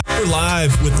We're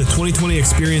live with the 2020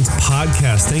 Experience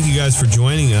podcast. Thank you guys for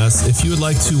joining us. If you would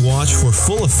like to watch for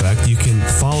full effect, you can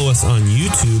follow us on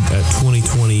YouTube at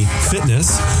 2020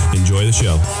 Fitness. Enjoy the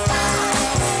show.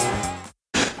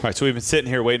 All right, so we've been sitting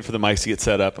here waiting for the mics to get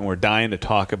set up, and we're dying to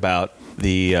talk about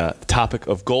the topic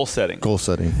of goal setting. Goal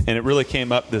setting. And it really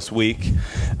came up this week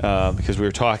because we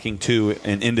were talking to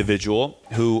an individual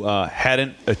who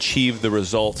hadn't achieved the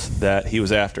results that he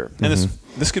was after. And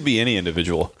this could be any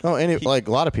individual. Oh, like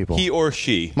a lot of people. He or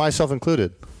she. Myself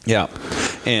included. Yeah.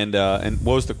 And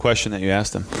what was the question that you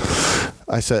asked him?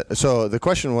 I said, so the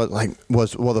question was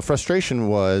the frustration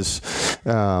was,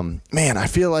 man, I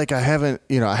feel like I'm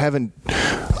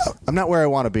not where I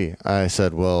want to be. I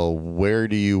said, well, where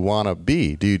do you want to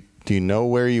be? Do you know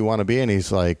where you want to be? And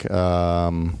he's like,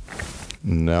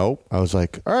 no. I was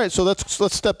like, all right, so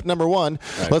let's step number one.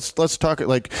 Right. Let's talk,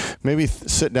 like, maybe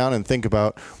sit down and think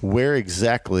about where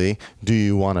exactly do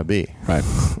you want to be? Right.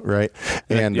 Right.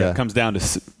 And it comes down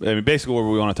to, basically what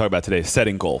we want to talk about today is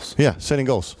setting goals. Yeah, setting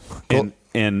goals.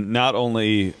 And not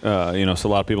only, so a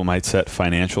lot of people might set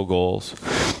financial goals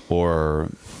or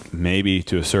maybe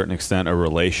to a certain extent a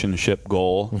relationship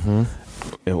goal. Mm-hmm.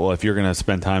 Well, if you're going to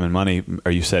spend time and money,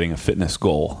 are you setting a fitness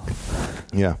goal?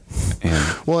 Yeah.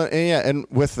 And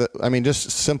with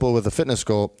just simple with a fitness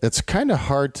goal, it's kind of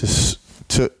hard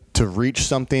to reach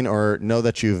something or know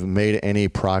that you've made any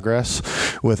progress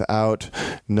without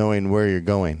knowing where you're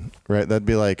going, right? That'd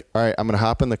be like, all right, I'm going to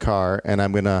hop in the car and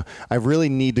I really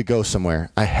need to go somewhere.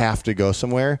 I have to go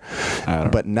somewhere,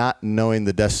 but not knowing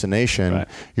the destination, right.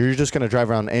 You're just going to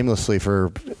drive around aimlessly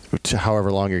for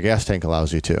however long your gas tank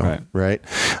allows you to, right?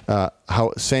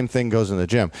 Same thing goes in the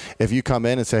gym. If you come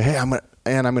in and say, hey, I'm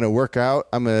going to work out,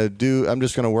 I'm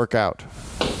just going to work out.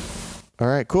 All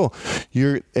right, cool.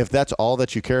 If that's all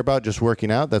that you care about, just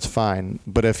working out, that's fine.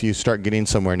 But if you start getting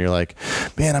somewhere and you're like,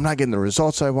 man, I'm not getting the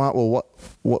results I want. Well,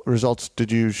 what results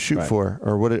did you shoot for,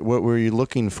 or what were you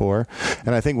looking for?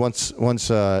 And I think once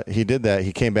he did that,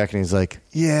 he came back and he's like,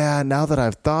 yeah, now that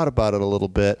I've thought about it a little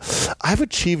bit, I've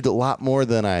achieved a lot more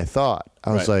than I thought.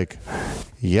 I was like,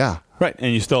 yeah. Right,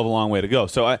 and you still have a long way to go.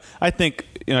 So I think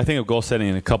of goal setting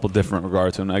in a couple different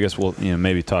regards, and I guess we'll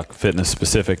maybe talk fitness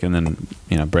specific, and then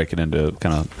break it into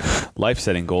kind of life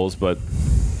setting goals. But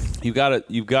you've got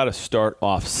to start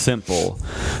off simple,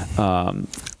 and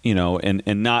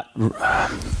not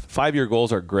 5-year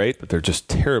goals are great, but they're just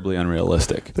terribly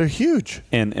unrealistic. They're huge,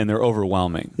 and they're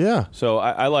overwhelming. Yeah. So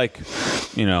I like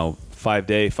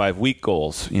 5-day, 5-week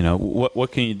goals.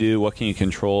 What can you do? What can you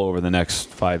control over the next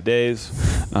 5 days?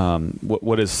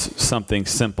 What is something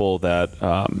simple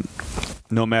that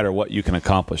no matter what you can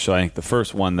accomplish? So I think the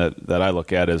first one that I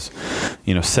look at is,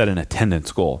 set an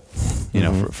attendance goal.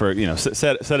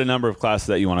 Set a number of classes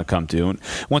that you want to come to. And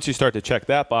once you start to check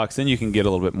that box, then you can get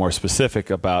a little bit more specific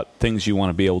about things you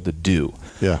want to be able to do.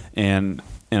 Yeah. And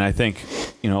I think,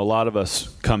 a lot of us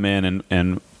come in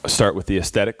and start with the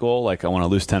aesthetic goal, like I want to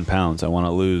lose 10 pounds. I want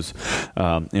to lose,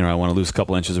 I want to lose a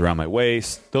couple inches around my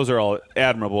waist. Those are all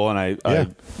admirable, and I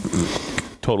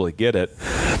totally get it.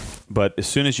 But as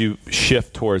soon as you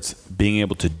shift towards being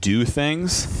able to do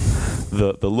things,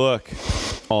 the look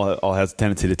all has a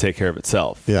tendency to take care of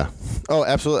itself. Yeah. Oh,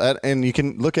 absolutely. And you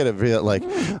can look at it via, like,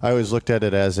 I always looked at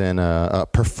it as in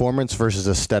performance versus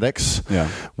aesthetics. Yeah.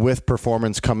 With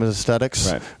performance comes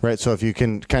aesthetics. Right. So if you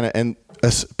can kind of, and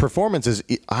performance is,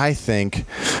 I think,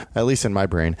 at least in my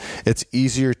brain, it's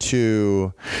easier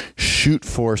to shoot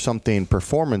for something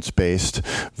performance-based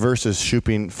versus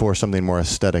shooting for something more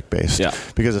aesthetic-based. Yeah.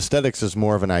 Because aesthetics is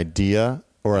more of an idea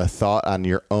or a thought on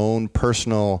your own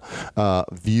personal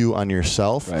view on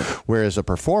yourself, whereas a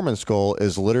performance goal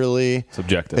is literally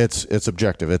subjective. It's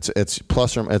objective. It's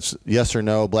plus or it's yes or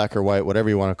no, black or white, whatever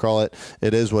you want to call it.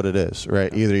 It is what it is,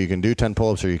 right? Either you can do 10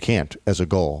 pull-ups or you can't as a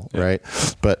goal, right?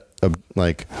 But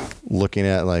like looking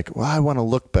at well, I want to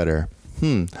look better.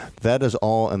 That is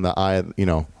all in the eye, of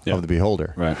the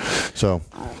beholder. Right. So,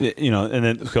 and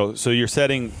then so you're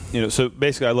setting, so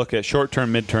basically I look at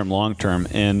short-term, mid-term, long-term,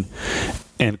 and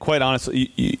quite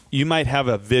honestly, you might have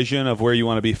a vision of where you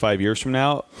want to be 5 years from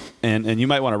now, and you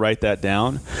might want to write that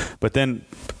down, but then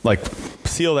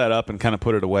seal that up and kind of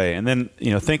put it away. And then,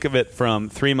 think of it from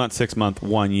 3 months, 6 months,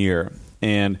 1 year,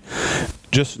 and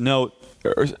just note,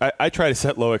 I try to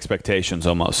set low expectations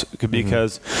almost,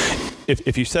 because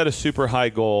if you set a super high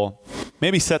goal,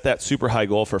 maybe set that super high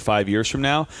goal for 5 years from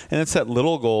now, and then set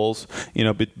little goals,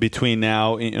 between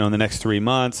now, in the next 3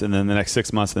 months, and then the next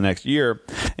 6 months, the next year.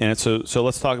 And so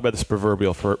let's talk about this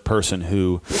proverbial person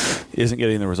who isn't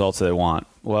getting the results they want.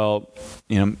 Well,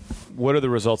 what are the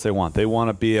results they want? They want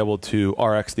to be able to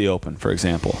RX the Open, for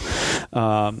example.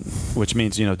 which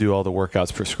means, do all the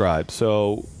workouts prescribed.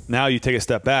 So now you take a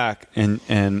step back, and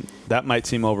that might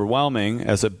seem overwhelming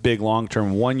as a big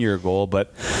long-term 1-year goal,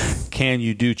 but can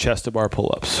you do chest to bar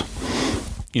pull-ups?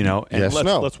 And yes,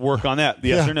 let's work on that.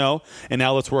 Yes or no. And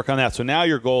now let's work on that. So now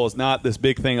your goal is not this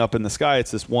big thing up in the sky.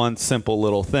 It's this one simple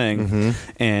little thing. Mm-hmm.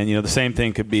 And, the same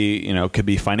thing could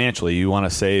be financially. You want to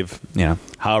save,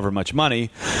 however much money.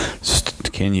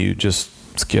 Can you just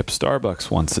skip Starbucks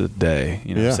once a day,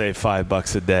 save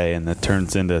 $5 a day, and that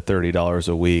turns into $30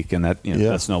 a week. And that,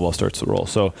 that snowball starts to roll.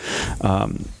 So,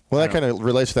 that kind of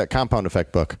relates to that compound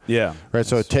effect book. Yeah. Right.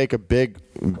 So take a big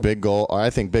goal. I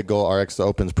think big goal RX to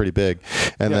open is pretty big.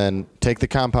 And then take the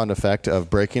compound effect of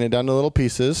breaking it down to little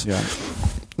pieces. Yeah.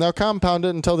 Now compound it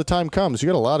until the time comes. You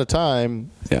got a lot of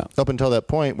time up until that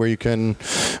point where you can,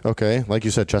 like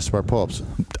you said, chest to bar pull-ups.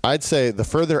 I'd say the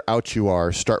further out you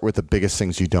are, start with the biggest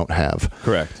things you don't have.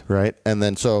 Correct. Right? And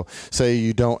then so say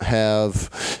you don't have,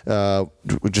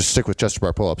 just stick with chest to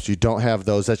bar pull-ups. You don't have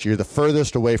those. You're the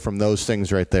furthest away from those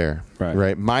things right there.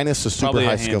 Right? Minus the super probably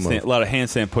high skill move. A lot of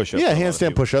handstand push-ups. Yeah,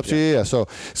 handstand push-ups. Yeah. So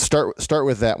start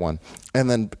with that one. And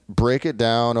then break it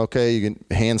down. Okay, you can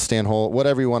handstand hold,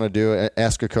 whatever you want to do.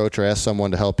 Ask a coach or ask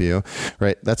someone to help you.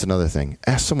 Right? That's another thing.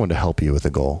 Ask someone to help you with a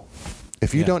goal.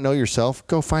 If you don't know yourself,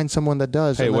 go find someone that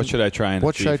does. Hey, what should I try and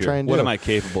achieve here? What am I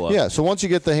capable of? Yeah, so once you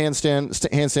get the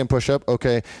handstand push-up,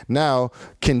 okay, now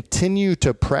continue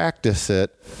to practice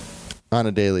it on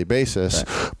a daily basis,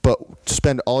 but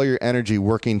spend all your energy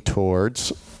working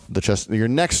towards the chest, your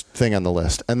next thing on the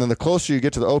list. And then the closer you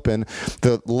get to the open,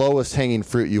 the lowest hanging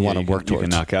fruit you want to work towards. You can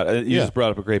knock out. You just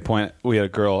brought up a great point. We had a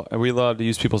girl. Are we allowed to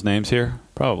use people's names here?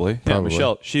 Probably. Yeah,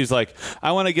 Michelle. She's like,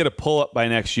 I want to get a pull-up by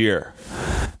next year.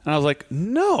 And I was like,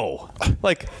 no.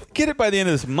 Like, get it by the end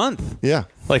of this month. Yeah.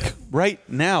 Like, right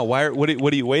now. What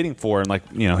are you waiting for? And, like,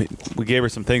 we gave her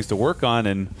some things to work on,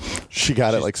 and she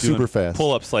got it, like, super fast.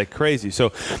 Pull-ups like crazy. So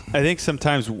I think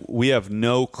sometimes we have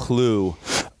no clue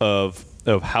of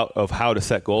how to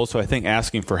set goals. So I think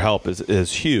asking for help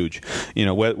is huge.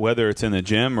 Whether it's in the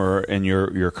gym or in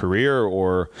your career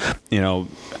or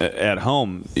at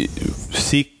home,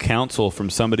 seek counsel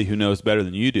from somebody who knows better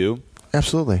than you do.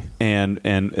 Absolutely. And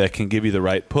that can give you the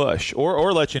right push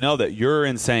or let you know that you're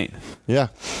insane. Yeah.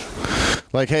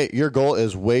 Like, hey, your goal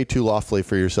is way too lofty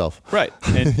for yourself. Right.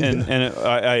 And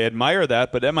I admire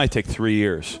that, but that might take 3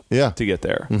 years to get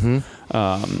there.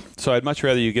 Mm-hmm. So I'd much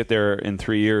rather you get there in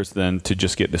 3 years than to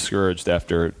just get discouraged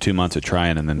after 2 months of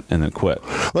trying and then quit.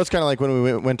 Well, it's kind of like when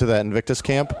we went to that Invictus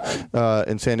camp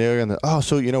in San Diego.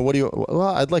 And what do you? Well,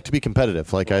 I'd like to be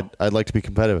competitive. Like I'd like to be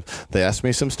competitive. They asked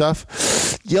me some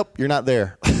stuff. Yep, you're not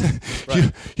there.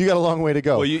 Right. You got a long way to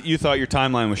go. Well, you thought your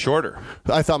timeline was shorter.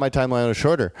 I thought my timeline was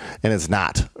shorter, and it's not.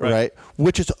 Right?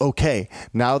 Which is okay.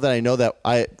 Now that I know that,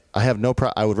 I have no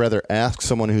problem. I would rather ask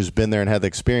someone who's been there and had the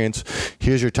experience.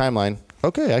 Here's your timeline.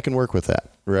 Okay, I can work with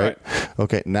that. Right.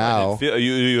 Okay. Now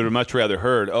you would have much rather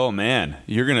heard, oh man,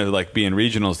 you're going to be in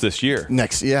regionals this year.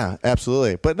 Next. Yeah,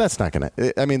 absolutely. But that's not going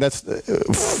to, I mean, that's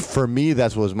for me,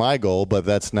 that was my goal, but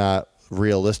that's not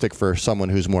realistic for someone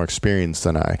who's more experienced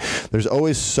than I. There's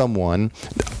always someone,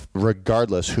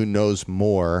 regardless, who knows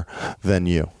more than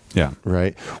you. Yeah.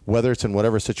 Right? Whether it's in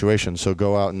whatever situation. So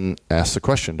go out and ask the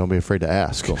question. Don't be afraid to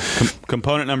ask. Cool.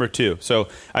 Component number 2. So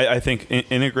I think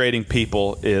integrating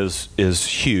people is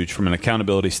huge from an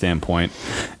accountability standpoint.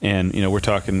 And, we're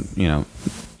talking,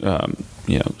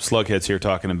 slugheads here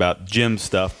talking about gym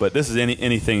stuff, but this is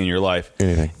anything in your life.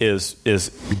 Anything. Is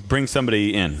bring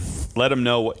somebody in. Let them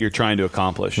know what you're trying to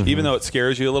accomplish. Mm-hmm. Even though it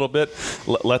scares you a little bit,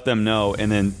 let them know.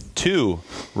 And then 2,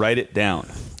 write it down.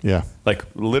 Yeah. Like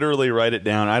literally write it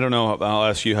down. I don't know. I'll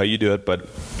ask you how you do it, but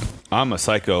I'm a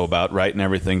psycho about writing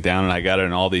everything down, and I got it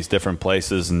in all these different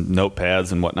places and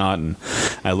notepads and whatnot. And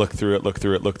I look through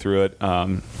it.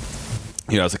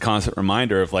 As a constant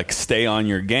reminder of stay on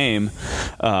your game,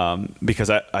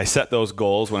 because I set those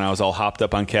goals when I was all hopped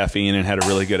up on caffeine and had a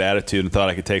really good attitude and thought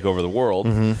I could take over the world.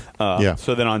 Mm-hmm.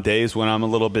 So then on days when I'm a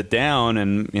little bit down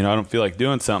and I don't feel like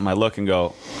doing something, I look and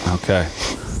go, okay,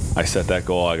 I set that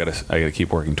goal. I gotta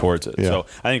keep working towards it. Yeah. So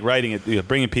I think writing it,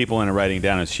 bringing people in and writing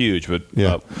down is huge. But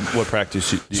what practice?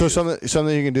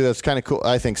 Something you can do that's kind of cool.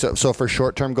 I think so. So for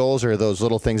short-term goals or those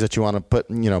little things that you want to put,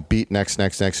 beat next,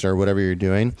 or whatever you're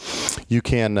doing, you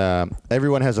can.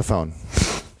 Everyone has a phone.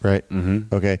 Right?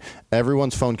 Mm-hmm. Okay.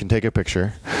 Everyone's phone can take a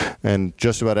picture, and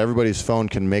just about everybody's phone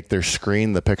can make their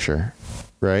screen the picture.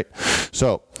 Right?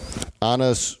 So on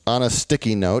a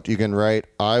sticky note, you can write,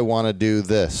 I want to do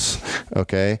this.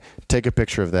 Okay. Take a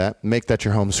picture of that. Make that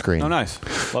your home screen. Oh, nice.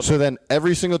 Love so it. then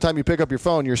every single time you pick up your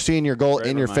phone, you're seeing your goal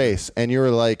in your face. And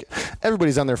you're like,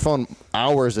 everybody's on their phone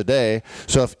hours a day.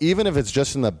 So even if it's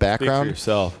just in the background. Speak for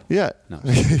yourself. Yeah. No.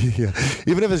 Yeah.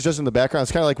 Even if it's just in the background,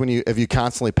 it's kind of like if you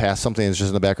constantly pass something that's just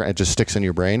in the background, it just sticks in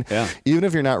your brain. Yeah. Even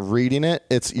if you're not reading it,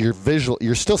 it's your visual.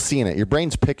 You're still seeing it. Your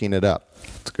brain's picking it up.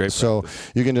 It's great. So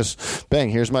you can just bang,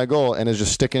 here's my goal, and it's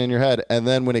just sticking in your head. And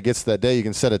then when it gets to that day, you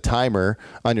can set a timer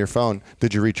on your phone.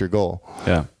 Did you reach your goal?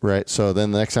 Yeah. Right. So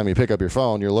then the next time you pick up your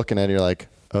phone, you're looking at it, you're like,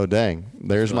 oh, dang,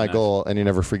 there's my goal, and you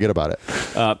never forget about it.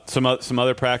 Some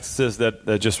other practices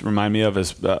that just remind me of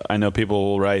is I know people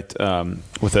will write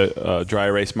with a dry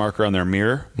erase marker on their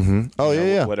mirror. Mm-hmm. Oh,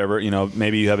 yeah. Whatever,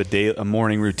 maybe you have a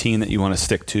morning routine that you want to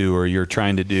stick to, or you're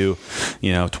trying to do,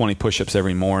 20 push-ups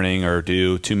every morning, or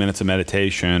do 2 minutes of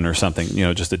meditation or something,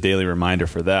 just a daily reminder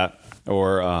for that.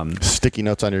 Or sticky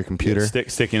notes on your computer.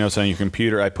 Sticky notes on your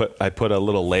computer. I put a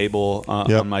little label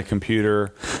on my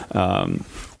computer.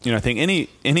 I think any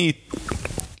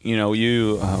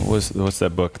what's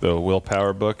that book, the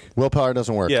Willpower book? Willpower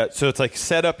doesn't work. Yeah, so it's like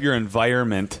set up your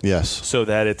environment, yes, so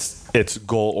that it's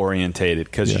goal orientated,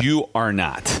 because you are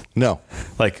not. No,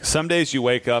 like some days you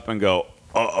wake up and go,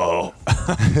 uh-oh,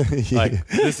 like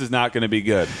this is not going to be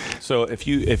good. So if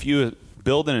you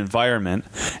build an environment,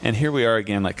 and here we are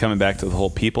again, like coming back to the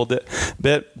whole people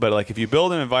bit, but like if you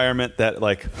build an environment that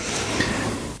like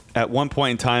at one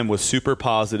point in time was super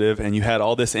positive, and you had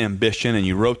all this ambition, and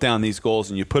you wrote down these goals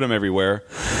and you put them everywhere,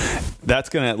 that's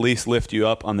going to at least lift you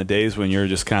up on the days when you're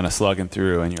just kind of slugging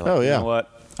through and you're like, you know what?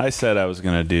 I said I was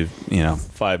going to do,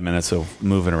 5 minutes of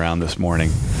moving around this morning.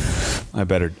 I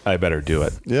better do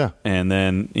it. Yeah. And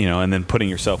then, and then putting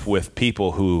yourself with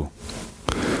people who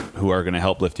are going to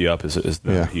help lift you up is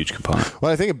a huge component.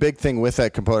 Well, I think a big thing with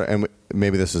that component, and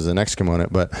maybe this is the next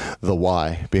component, but the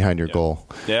why behind your goal.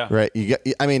 Yeah. Right. You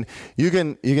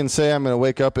can say, I'm going to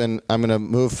wake up and I'm going to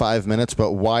move 5 minutes,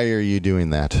 but why are you doing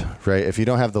that? Right. If you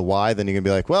don't have the why, then you can be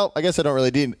like, well, I guess I don't really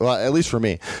need, well, at least for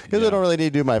me, because I don't really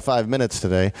need to do my 5 minutes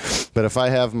today. But if I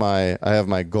have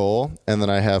my goal, and then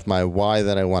I have my why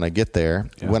that I want to get there,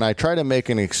 when I try to make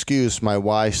an excuse, my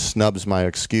why snubs my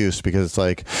excuse, because it's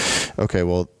like, okay,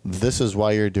 well, this is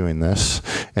why you're doing this,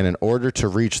 and in order to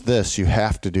reach this, you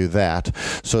have to do that.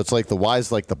 So it's like the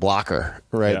why's like the blocker,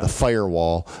 right? The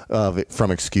firewall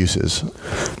from excuses.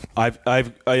 And I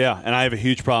have a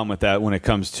huge problem with that when it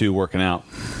comes to working out.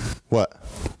 What?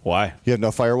 Why? You have no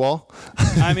firewall?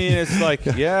 I mean, it's like,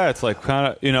 it's like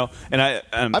kind of, and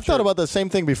I've thought about the same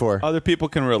thing before. Other people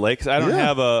can relate, because I don't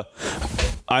have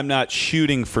I'm not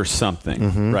shooting for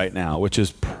something right now, which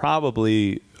is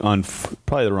probably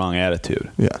the wrong attitude.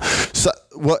 Yeah. So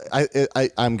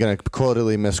I'm going to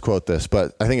totally misquote this,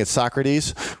 but I think it's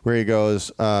Socrates where he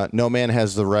goes, no man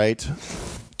has the right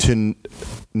to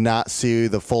not see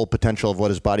the full potential of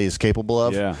what his body is capable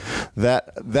of. Yeah.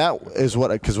 That is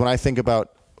what, because when I think about,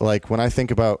 all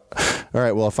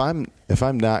right, well, if I'm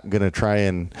not going to try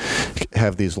and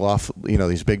have these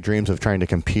these big dreams of trying to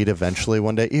compete eventually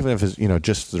one day, even if it's,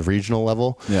 just the regional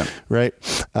level. Yeah. Right.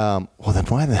 Well, then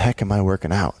why the heck am I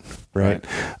working out? Right.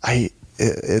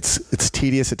 It's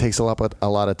tedious. It takes a lot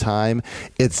of time.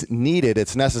 It's needed.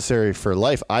 It's necessary for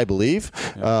life, I believe,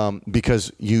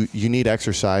 because you need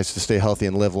exercise to stay healthy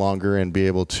and live longer and be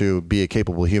able to be a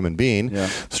capable human being. Yeah.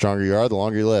 The stronger you are, the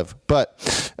longer you live.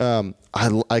 But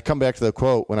I come back to the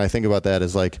quote when I think about that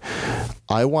is like,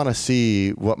 I want to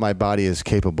see what my body is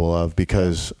capable of,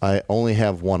 because I only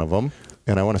have one of them.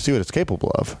 And I want to see what it's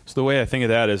capable of. So the way I think of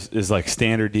that is like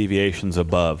standard deviations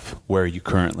above where you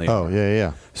currently are. Oh,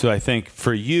 yeah. So I think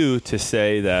for you to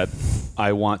say that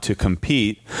I want to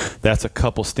compete, that's a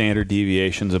couple standard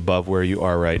deviations above where you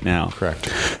are right now. Correct.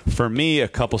 For me, a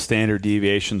couple standard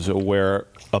deviations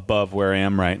above where I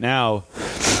am right now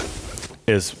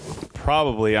is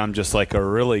probably I'm just like a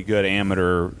really good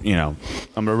amateur,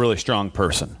 I'm a really strong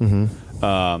person.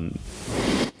 Mm-hmm.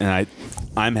 And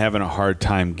I'm having a hard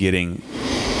time getting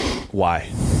why.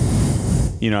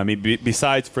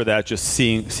 Besides for that, just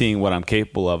seeing what I'm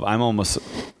capable of, I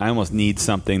almost need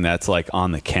something that's like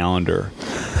on the calendar,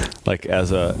 like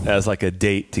as a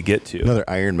date to get to. Another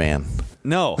Iron Man.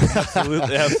 No,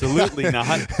 absolutely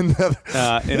not.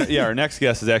 Our next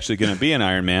guest is actually going to be an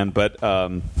Iron Man, but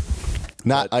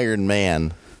Iron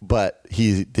Man. But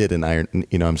he did an I'm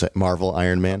saying Marvel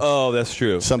Iron Man. Oh, that's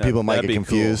true. Some people might get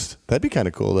confused. Cool. That'd be kind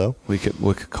of cool, though. We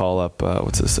could call up,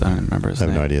 what's his, I don't remember his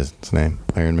name. I have no idea his name.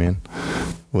 Iron Man.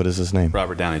 What is his name?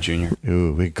 Robert Downey Jr.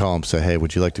 Ooh, we could call him, say, hey,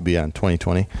 would you like to be on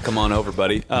 2020? Come on over,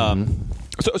 buddy.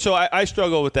 So I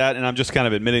struggle with that, and I'm just kind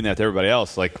of admitting that to everybody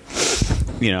else. Like,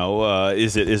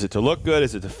 is it to look good?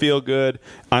 Is it to feel good?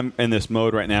 I'm in this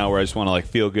mode right now where I just want to like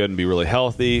feel good and be really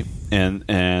healthy, and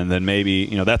then maybe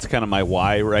that's kind of my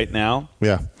why right now.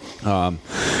 Yeah.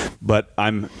 But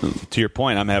to your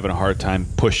point, I'm having a hard time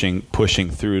pushing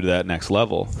through to that next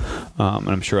level, and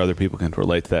I'm sure other people can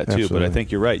relate to that too. Absolutely. But I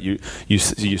think you're right. You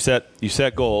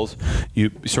set goals,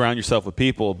 you surround yourself with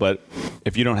people, but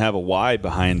if you don't have a why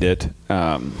behind it,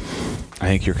 I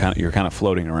think you're kind of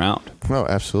floating around. Oh,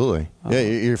 absolutely. Yeah,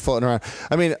 you're floating around.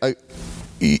 I mean,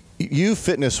 you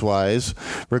fitness-wise,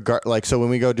 so when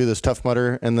we go do this Tough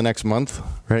Mudder in the next month,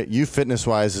 right? You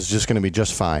fitness-wise is just going to be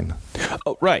just fine.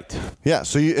 Oh, right. Yeah,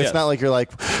 so it's not like you're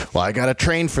like, well, I got to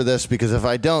train for this because if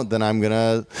I don't, then I'm going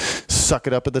to suck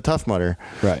it up at the Tough Mudder.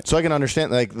 Right. So I can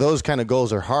understand like those kind of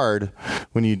goals are hard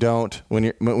when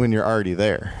you're already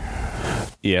there.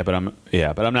 Yeah, but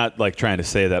I'm not like trying to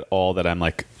say that all that I'm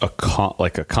like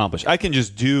accomplished. I can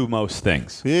just do most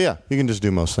things. Yeah, you can just do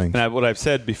most things. And what I've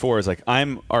said before is like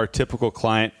I'm our typical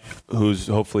client who's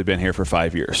hopefully been here for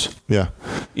 5 years. Yeah,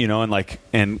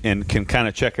 and can kind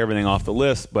of check everything off the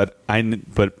list, but I'm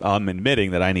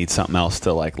admitting that I need something else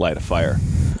to like light a fire.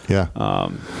 Yeah.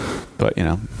 But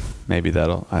maybe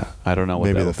that'll. I don't know what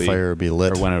maybe that'll the fire will be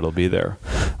lit or when it'll be there.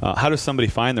 How does somebody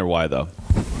find their why though?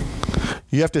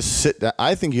 You have to sit down.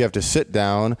 I think you have to sit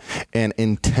down and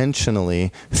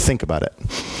intentionally think about it.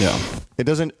 Yeah. It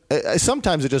doesn't.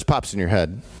 Sometimes it just pops in your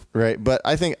head, right? But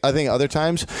I think other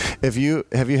times, if you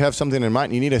have something in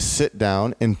mind, you need to sit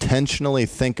down, intentionally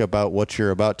think about what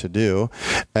you're about to do,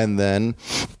 and then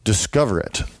discover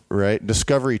it. Right,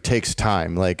 discovery takes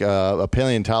time. Like a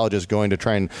paleontologist going to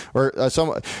try or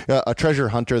a treasure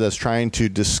hunter that's trying to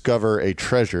discover a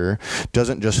treasure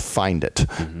doesn't just find it.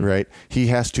 Mm-hmm. Right, he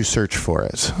has to search for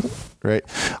it. Right,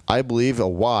 I believe a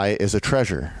why is a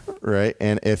treasure. Right,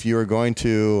 and if you are going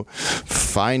to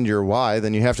find your why,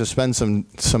 then you have to spend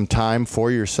some time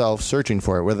for yourself searching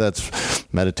for it, whether that's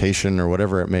meditation or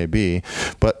whatever it may be.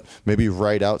 But maybe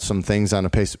write out some things on a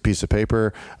piece of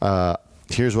paper.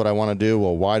 Here's what I want to do.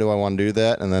 Well, why do I want to do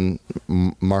that? And then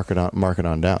mark it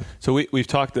on down. So we've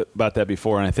talked about that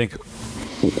before, and I think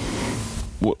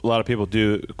what a lot of people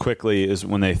do quickly is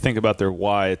when they think about their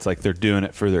why, it's like they're doing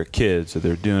it for their kids or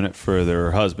they're doing it for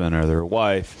their husband or their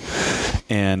wife.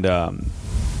 And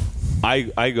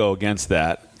I go against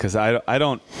that because I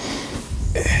don't.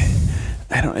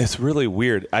 It's really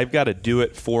weird. I've got to do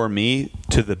it for me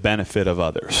to the benefit of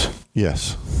others.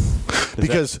 Yes.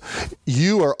 Because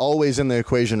you are always in the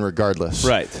equation regardless.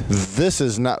 Right. This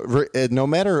is not, no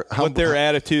matter how... what their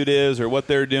attitude is or what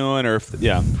they're doing or...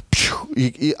 Yeah.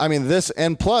 I mean, this...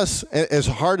 And plus, as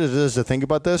hard as it is to think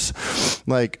about this,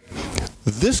 like,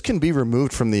 this can be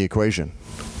removed from the equation.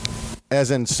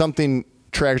 As in something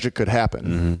tragic could happen.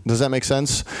 Mm-hmm. Does that make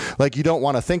sense? Like, you don't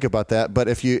want to think about that, but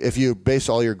if you base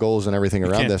all your goals and everything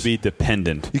around this, you can't be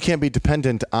dependent. You can't be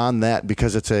dependent on that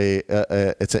because it's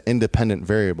an independent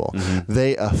variable. Mm-hmm.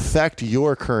 They affect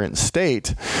your current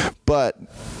state, but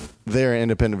they're an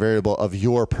independent variable of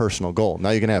your personal goal. Now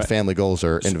you can have family goals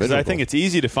or individual goals. I think it's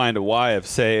easy to find a why of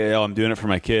say, I'm doing it for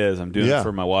my kids, I'm doing it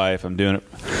for my wife, I'm doing it.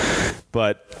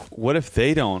 But what if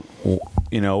they don't,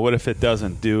 what if it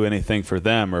doesn't do anything for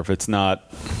them or if it's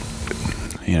not,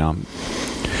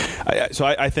 So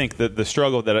I think that the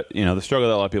struggle that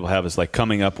a lot of people have is like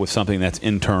coming up with something that's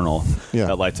internal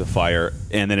that lights a fire,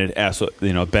 and then it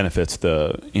benefits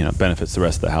the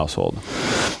rest of the household.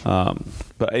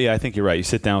 But I think you're right. You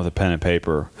sit down with a pen and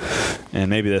paper, and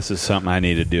maybe this is something I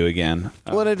need to do again.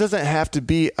 Well, it doesn't have to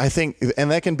be. I think, and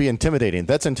that can be intimidating.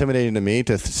 That's intimidating to me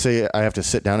to say I have to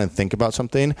sit down and think about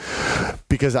something,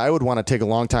 because I would want to take a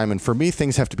long time, and for me,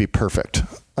 things have to be perfect.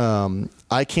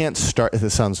 I can't start.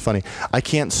 This sounds funny. I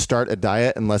can't start a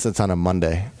diet unless it's on a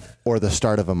Monday or the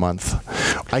start of a month.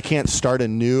 I cannot start a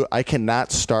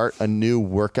new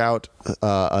workout,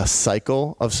 a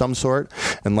cycle of some sort,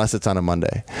 unless it's on a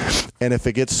Monday. And if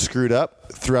it gets screwed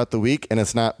up throughout the week and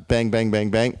it's not bang, bang, bang,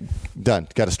 bang, done.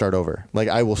 Got to start over. Like,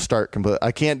 I will start completely.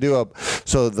 I can't do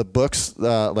so the books,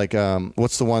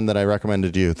 what's the one that I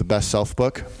recommended you? The Best Self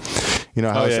book? You know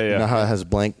how how it has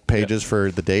blank pages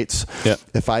for the dates? Yeah.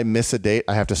 If I miss a date,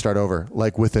 I have to start over,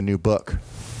 like with a new book.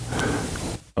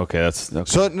 Okay, that's okay.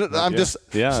 So I'm just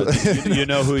you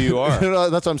know who you are.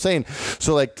 That's what I'm saying.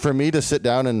 So like for me to sit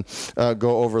down and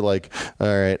go over like, all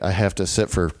right, I have to sit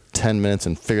for 10 minutes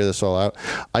and figure this all out.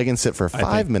 I can sit for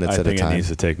 5 minutes at a time. I think it needs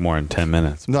to take more than 10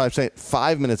 minutes. No, I'm saying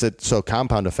 5 minutes. So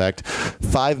compound effect,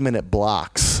 5 minute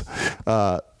blocks.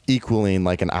 equaling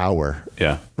like an hour.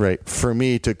 Yeah. Right. For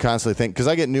me to constantly think, because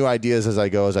I get new ideas as I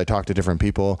go, as I talk to different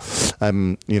people.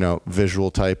 I'm,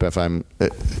 visual type. If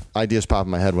ideas pop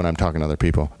in my head when I'm talking to other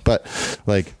people, but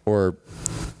or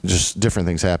just different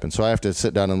things happen. So I have to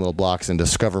sit down in little blocks and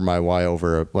discover my why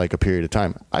over a period of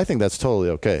time. I think that's totally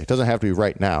okay. It doesn't have to be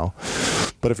right now,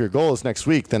 but if your goal is next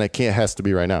week, then it has to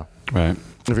be right now. Right.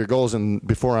 If your goal is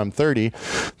before I'm 30,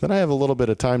 then I have a little bit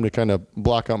of time to kind of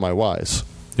block out my whys.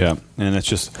 Yeah, and it's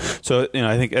just so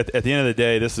I think at the end of the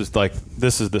day, this is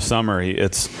the summary.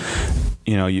 It's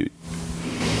you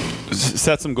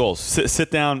set some goals,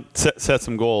 sit down, set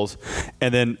some goals,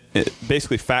 and then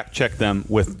basically fact check them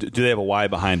with, do they have a why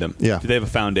behind them? Yeah. Do they have a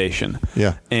foundation?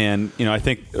 Yeah. And I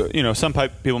think some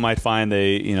people might find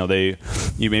you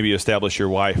maybe establish your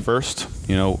why first,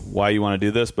 why you want to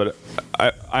do this, but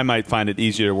I might find it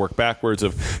easier to work backwards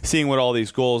of seeing what all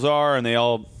these goals are, and they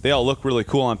all look really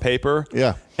cool on paper.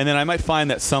 Yeah. And then I might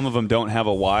find that some of them don't have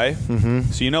a why,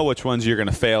 so which ones you're going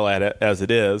to fail at it as it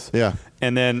is. Yeah.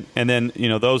 And then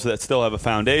those that still have a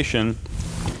foundation,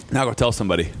 now go tell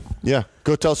somebody. Yeah,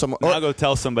 go tell someone. Now go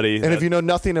tell somebody. And if you know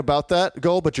nothing about that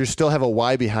goal, but you still have a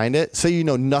why behind it, say I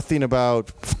know nothing about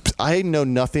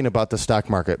the stock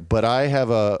market, but I have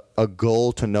a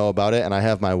goal to know about it, and I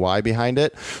have my why behind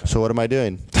it. So what am I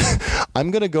doing?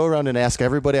 I'm going to go around and ask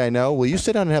everybody I know, will you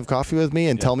sit down and have coffee with me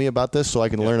and tell me about this so I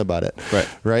can learn about it?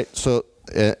 Right? So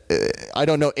I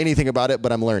don't know anything about it,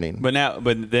 but I'm learning. But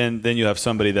then you have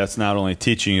somebody that's not only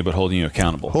teaching you, but holding you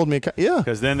accountable. Yeah.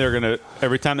 Because then they're going to,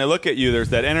 every time they look at you, there's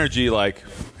that energy like,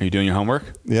 are you doing your homework?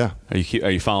 Yeah. Are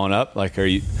you following up?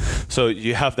 So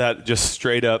you have that just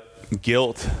straight up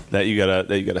guilt that you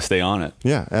gotta stay on it.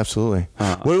 Yeah, absolutely.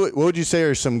 What would you say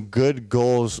are some good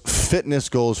goals, fitness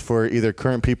goals for either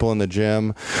current people in the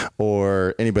gym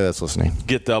or anybody that's listening?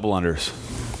 Get double unders.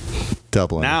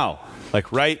 Double unders. Now.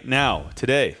 Like right now,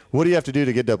 today. What do you have to do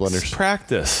to get double unders? Just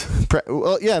practice.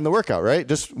 Well, yeah, in the workout, right?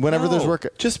 Just whenever there's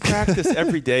workout. Just practice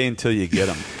every day until you get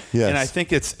them. Yes. And I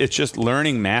think it's just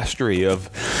learning mastery of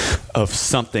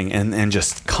something and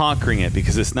just conquering it,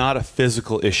 because it's not a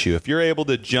physical issue. If you're able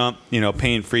to jump,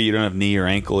 pain-free, you don't have knee or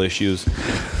ankle issues,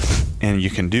 and you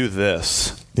can do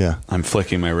this. Yeah. I'm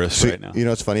flicking my wrist right now. You know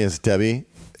what's funny is Debbie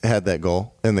had that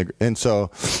goal, and so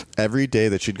every day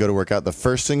that she'd go to work out, the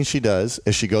first thing she does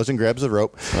is she goes and grabs the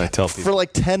rope for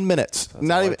like 10 minutes,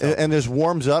 and just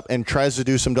warms up and tries to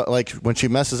do some, like when she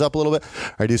messes up a little bit,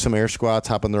 I do some air squats,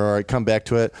 hop on the rower, I come back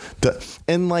to it.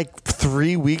 In like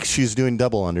 3 weeks, she's doing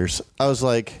double unders. I was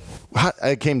like,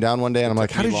 I came down one day and I'm like,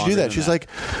 how did you do that? She's like,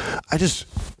 I just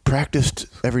practiced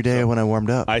every day when I warmed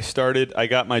up. I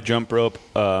got my jump rope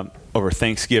over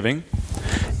Thanksgiving,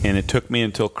 and it took me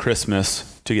until Christmas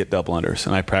to get double unders,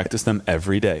 and I practice them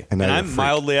every day. And I'm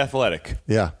mildly athletic.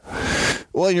 Yeah.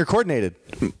 Well, and you're coordinated.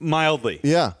 Mildly.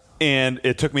 Yeah. And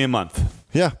it took me a month.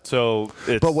 Yeah. So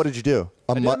but what did you do?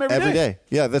 Every day.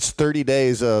 Yeah, that's 30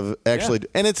 days of actually,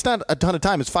 and it's not a ton of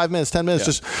time. It's 5 minutes, 10 minutes,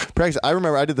 just practice. I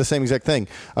remember I did the same exact thing.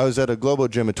 I was at a Globo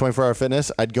gym at 24 Hour Fitness.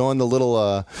 I'd go in the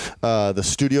little, the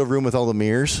studio room with all the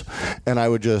mirrors, and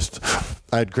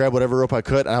I'd grab whatever rope I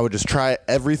could, and I would just try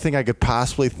everything I could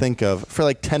possibly think of for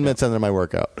like 10 minutes into my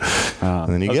workout.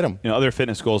 And then you get them. Other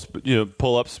fitness goals,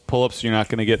 pull-ups you're not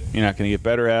going to get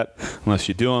better at unless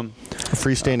you do them. A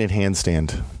freestanding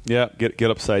handstand. Yeah, get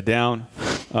upside down.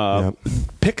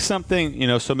 Pick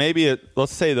something, so maybe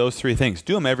let's say those three things.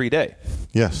 Do them every day.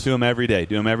 Yes. Do them every day.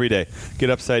 Get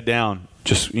upside down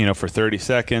just, for 30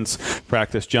 seconds.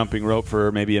 Practice jumping rope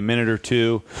for maybe a minute or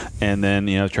two, and then,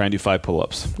 try and do 5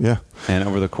 pull-ups. Yeah. And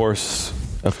over the course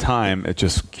of time, it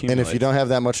just accumulates. And if you don't have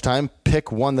that much time,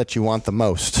 pick one that you want the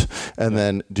most, and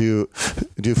then do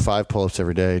 5 pull-ups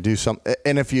every day. Do some,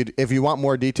 and if you want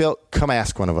more detail, come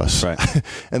ask one of us, right?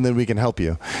 And then we can help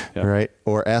you, right?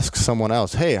 Or ask someone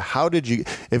else. Hey, how did you?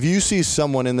 If you see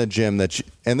someone in the gym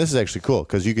and this is actually cool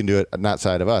because you can do it not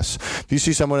side of us. If you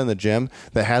see someone in the gym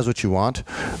that has what you want,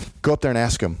 go up there and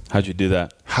ask them. How'd you do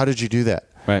that? How did you do that?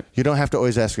 Right. You don't have to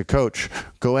always ask a coach.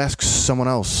 Go ask someone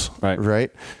else.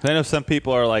 Right. I know some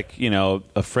people are like,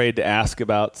 afraid to ask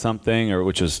about something, or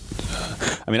which is,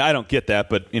 I don't get that,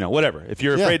 but whatever. If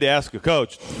you're afraid to ask a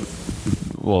coach,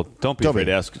 well, don't be afraid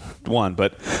to ask one,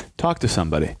 but talk to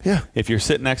somebody. Yeah. If you're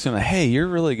sitting next to them, hey, you're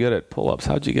really good at pull-ups.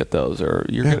 How'd you get those? Or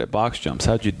you're good at box jumps.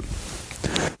 How'd you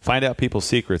find out people's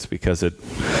secrets, because it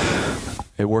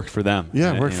worked for them.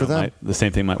 Yeah, it worked for them. The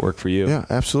same thing might work for you. Yeah,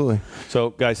 absolutely.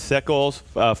 So, guys, set goals.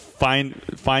 Find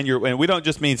your, and we don't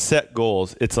just mean set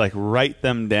goals. It's like write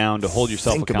them down to hold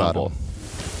yourself accountable.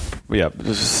 Yeah,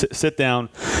 just sit down,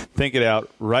 think it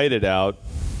out, write it out.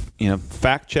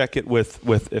 Fact check it with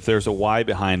if there's a why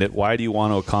behind it. Why do you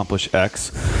want to accomplish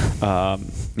X?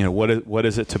 What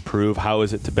is it to prove? How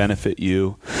is it to benefit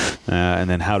you? And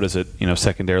then how does it,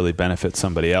 secondarily benefit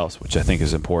somebody else, which I think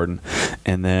is important.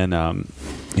 And then,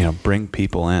 bring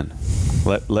people in.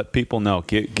 Let people know.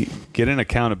 Get an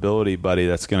accountability buddy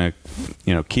that's going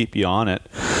to, keep you on it.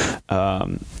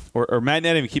 Or might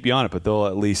not even keep you on it, but they'll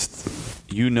at least,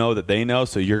 that they know,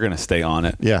 so you're going to stay on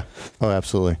it. Yeah. Oh,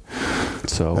 absolutely.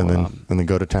 So and then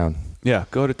go to town. Yeah,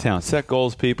 go to town. Set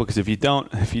goals, people, because if you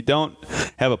don't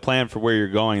have a plan for where you're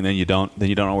going, then you don't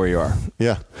know where you are.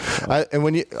 Yeah.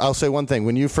 I'll say one thing.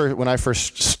 When I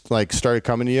first started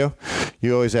coming to you,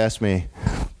 you always asked me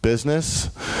business,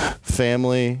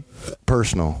 family,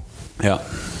 personal. Yeah.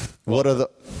 What are the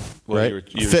right?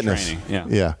 You were fitness.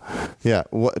 Training. Yeah.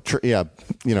 What?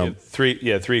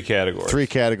 Three categories. 3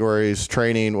 categories: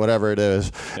 training, whatever it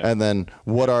is, and then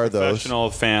what are those? Professional,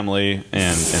 family,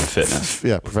 and fitness.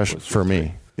 Yeah, professional for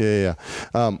me. Yeah.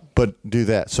 But do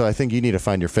that. So I think you need to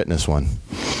find your fitness one.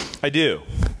 I do.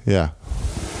 Yeah.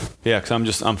 Yeah,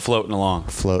 because I'm floating along.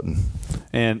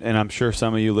 And I'm sure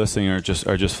some of you listening are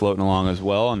just floating along as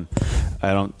well. And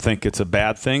I don't think it's a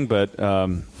bad thing, but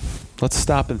let's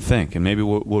stop and think, and maybe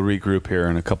we'll regroup here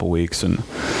in a couple weeks, and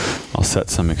I'll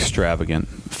set some extravagant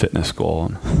fitness goal,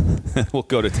 and we'll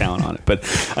go to town on it. But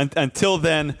until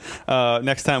then,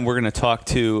 next time we're going to talk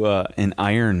to an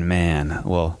Iron Man.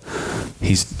 Well,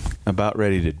 he's about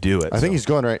ready to do it. I think he's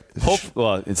going right.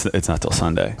 Well, it's not till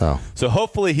Sunday. Oh. So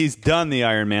hopefully he's done the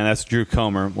Iron Man. That's Drew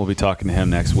Comer. We'll be talking to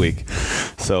him next week.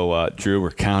 So, Drew,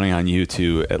 we're counting on you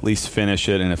to at least finish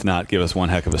it, and if not, give us one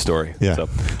heck of a story. Yeah. So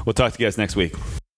we'll talk to you guys next week.